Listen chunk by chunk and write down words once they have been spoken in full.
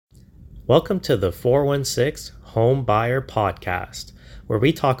Welcome to the 416 Home Buyer Podcast, where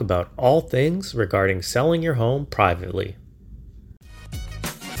we talk about all things regarding selling your home privately.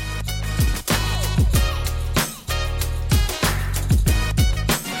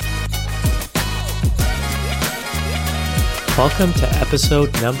 Welcome to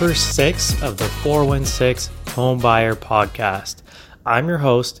episode number 6 of the 416 Home Buyer Podcast. I'm your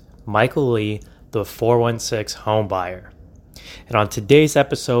host, Michael Lee, the 416 Home Buyer. And on today's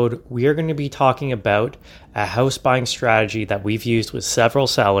episode, we are going to be talking about a house buying strategy that we've used with several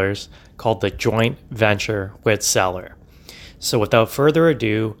sellers called the joint venture with seller. So without further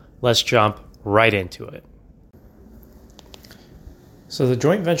ado, let's jump right into it. So the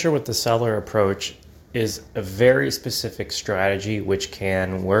joint venture with the seller approach is a very specific strategy which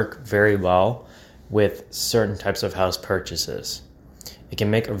can work very well with certain types of house purchases. It can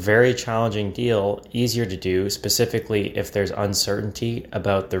make a very challenging deal easier to do, specifically if there's uncertainty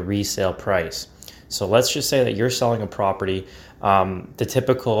about the resale price. So let's just say that you're selling a property. The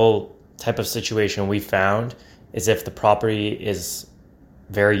typical type of situation we found is if the property is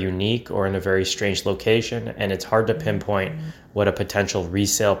very unique or in a very strange location and it's hard to pinpoint what a potential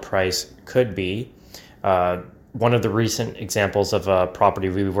resale price could be. One of the recent examples of a property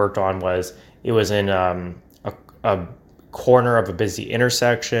we worked on was it was in a corner of a busy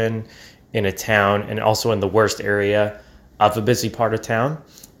intersection in a town and also in the worst area of a busy part of town,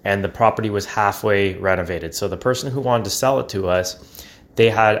 and the property was halfway renovated. So the person who wanted to sell it to us, they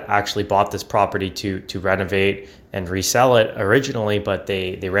had actually bought this property to renovate and resell it originally, but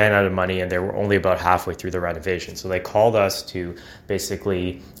they ran out of money and they were only about halfway through the renovation. So they called us to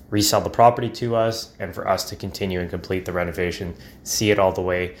basically resell the property to us and for us to continue and complete the renovation, see it all the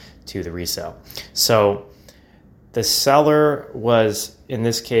way to the resale. So the seller was, in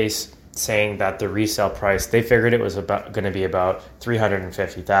this case, saying that the resale price, they figured it was going to be about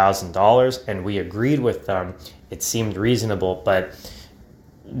 $350,000, and we agreed with them. It seemed reasonable, but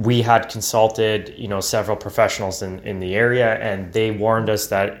we had consulted, several professionals in the area, and they warned us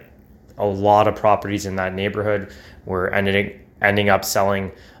that a lot of properties in that neighborhood were ending up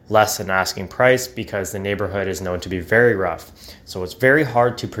selling less than asking price because the neighborhood is known to be very rough. So it's very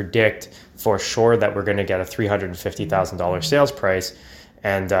hard to predict for sure that we're going to get a $350,000 sales price.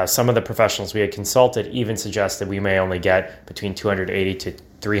 And some of the professionals we had consulted even suggested we may only get between $280,000 to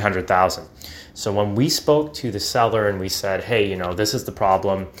 $300,000. So when we spoke to the seller and we said, hey, this is the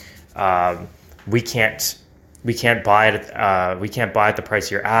problem. We can't buy it. We can't buy at the price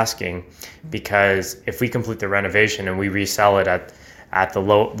you're asking, because if we complete the renovation and we resell it at the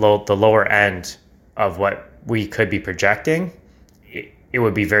lower end of what we could be projecting, it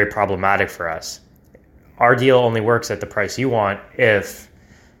would be very problematic for us. Our deal only works at the price you want if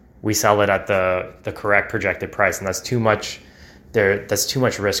we sell it at the correct projected price, and that's too much. That's too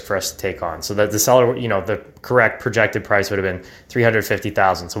much risk for us to take on. So that the seller, the correct projected price would have been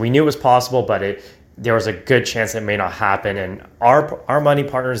 $350,000. So we knew it was possible, but there was a good chance it may not happen. And our money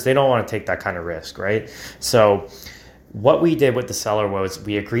partners, they don't want to take that kind of risk, right? So what we did with the seller was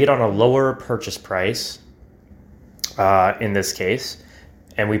we agreed on a lower purchase price in this case,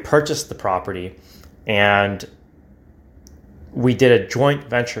 and we purchased the property, and we did a joint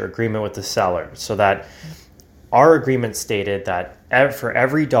venture agreement with the seller, so that our agreement stated that for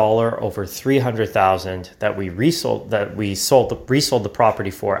every dollar over $300,000 that we resold the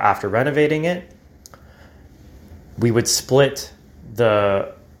property for after renovating it, we would split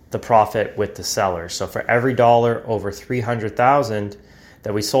the profit with the seller. So for every dollar over $300,000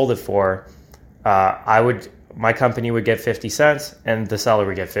 that we sold it for, my company would get 50 cents and the seller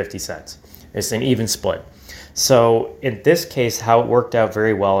would get 50 cents. It's an even split. So in this case, how it worked out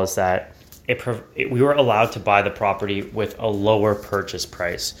very well is that we were allowed to buy the property with a lower purchase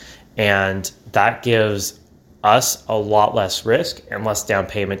price, and that gives us a lot less risk and less down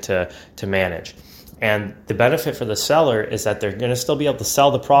payment to manage. And the benefit for the seller is that they're going to still be able to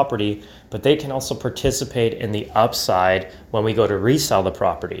sell the property, but they can also participate in the upside when we go to resell the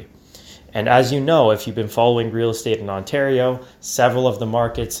property. And as you know, if you've been following real estate in Ontario, several of the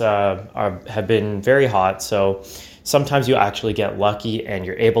markets have been very hot. So sometimes you actually get lucky and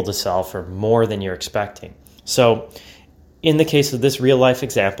you're able to sell for more than you're expecting. So in the case of this real life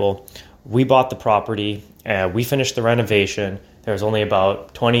example, we bought the property, we finished the renovation. There was only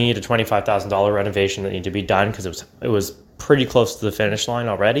about $20,000 to $25,000 renovation that needed to be done because it was pretty close to the finish line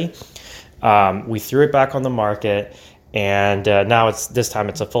already. We threw it back on the market, and now this time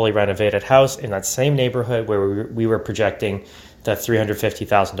it's a fully renovated house in that same neighborhood where we were projecting the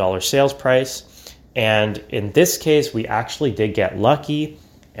 $350,000 sales price. And in this case, we actually did get lucky,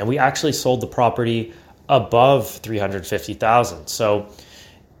 and we actually sold the property above $350,000. So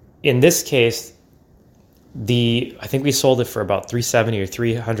in this case, I think we sold it for about $370,000 or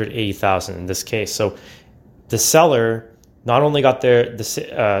 $380,000 in this case. So the seller not only got to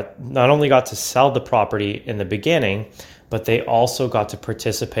sell the property in the beginning, but they also got to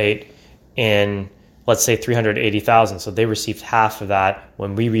participate in, let's say, $380,000. So they received half of that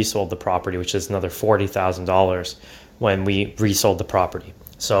when we resold the property, which is another $40,000 when we resold the property.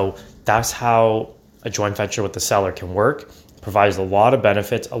 So that's how a joint venture with the seller can work. It provides a lot of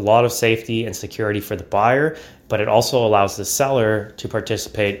benefits, a lot of safety and security for the buyer, but it also allows the seller to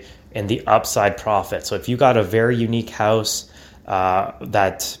participate in the upside profit. So if you got a very unique house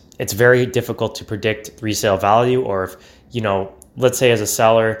that it's very difficult to predict resale value, or if, let's say as a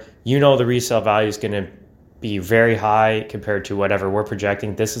seller, the resale value is going to be very high compared to whatever we're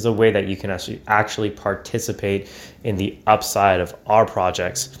projecting, this is a way that you can actually participate in the upside of our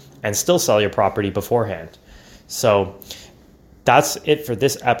projects and still sell your property beforehand. So that's it for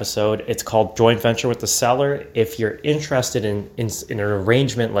this episode. It's called Joint Venture with the Seller. If you're interested in an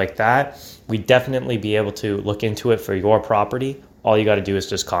arrangement like that, we'd definitely be able to look into it for your property. All you got to do is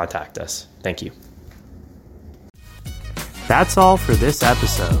just contact us. Thank you. That's all for this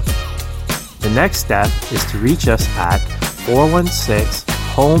episode. The next step is to reach us at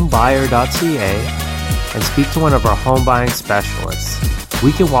 416homebuyer.ca and speak to one of our home buying specialists.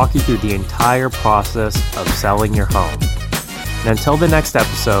 We can walk you through the entire process of selling your home. And until the next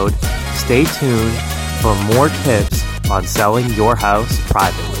episode, stay tuned for more tips on selling your house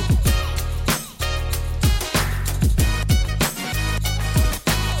privately.